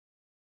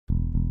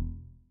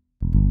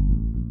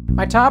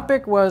My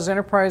topic was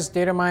enterprise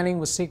data mining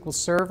with SQL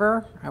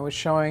Server. I was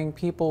showing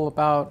people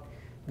about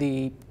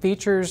the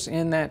features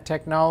in that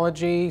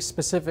technology,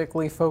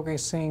 specifically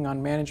focusing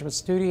on Management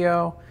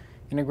Studio,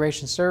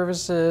 integration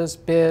services,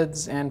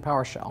 bids, and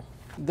PowerShell.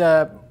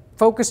 The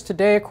focus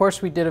today, of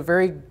course, we did a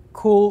very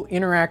cool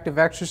interactive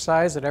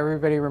exercise that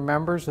everybody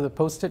remembers with the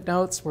post-it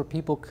notes where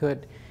people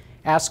could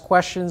ask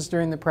questions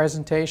during the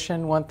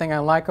presentation. One thing I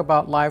like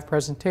about live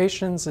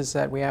presentations is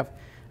that we have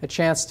a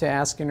chance to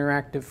ask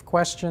interactive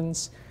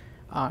questions.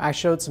 I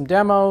showed some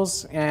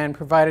demos and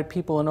provided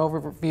people an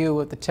overview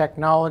of the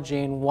technology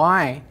and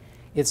why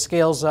it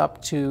scales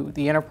up to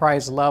the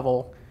enterprise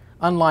level,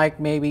 unlike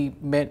maybe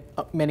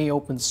many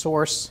open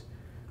source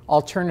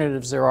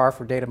alternatives there are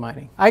for data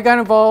mining. I got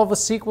involved with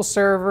SQL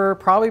Server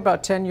probably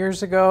about 10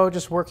 years ago,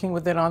 just working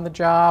with it on the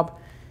job.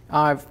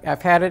 I've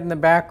had it in the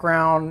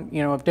background,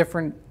 of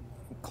different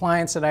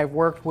clients that I've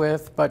worked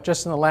with, but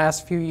just in the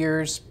last few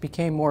years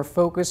became more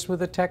focused with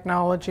the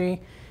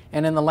technology,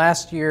 and in the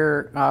last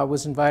year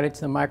was invited to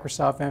the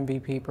Microsoft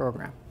MVP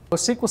program.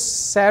 SQL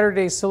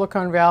Saturday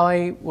Silicon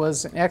Valley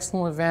was an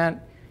excellent event.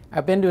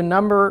 I've been to a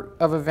number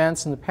of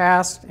events in the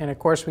past, and of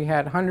course we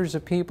had hundreds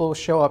of people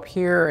show up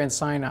here and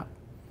sign up.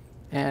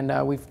 And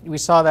we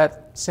saw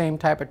that same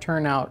type of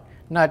turnout,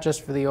 not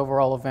just for the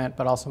overall event,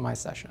 but also my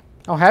session.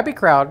 Oh, happy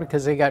crowd,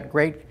 because they got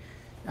great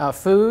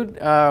food.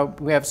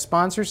 We have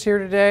sponsors here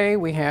today.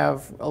 We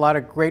have a lot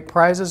of great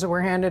prizes that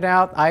were handed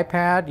out.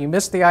 iPad, you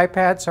missed the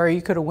iPad, sorry,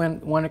 you could have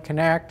won a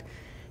Connect.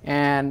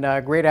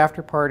 And great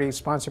after party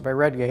sponsored by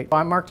Redgate.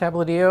 I'm Mark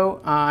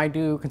Tabladillo. I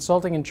do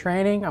consulting and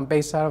training. I'm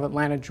based out of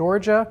Atlanta,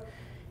 Georgia,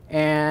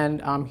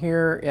 and I'm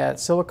here at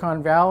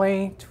Silicon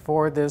Valley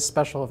for this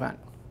special event.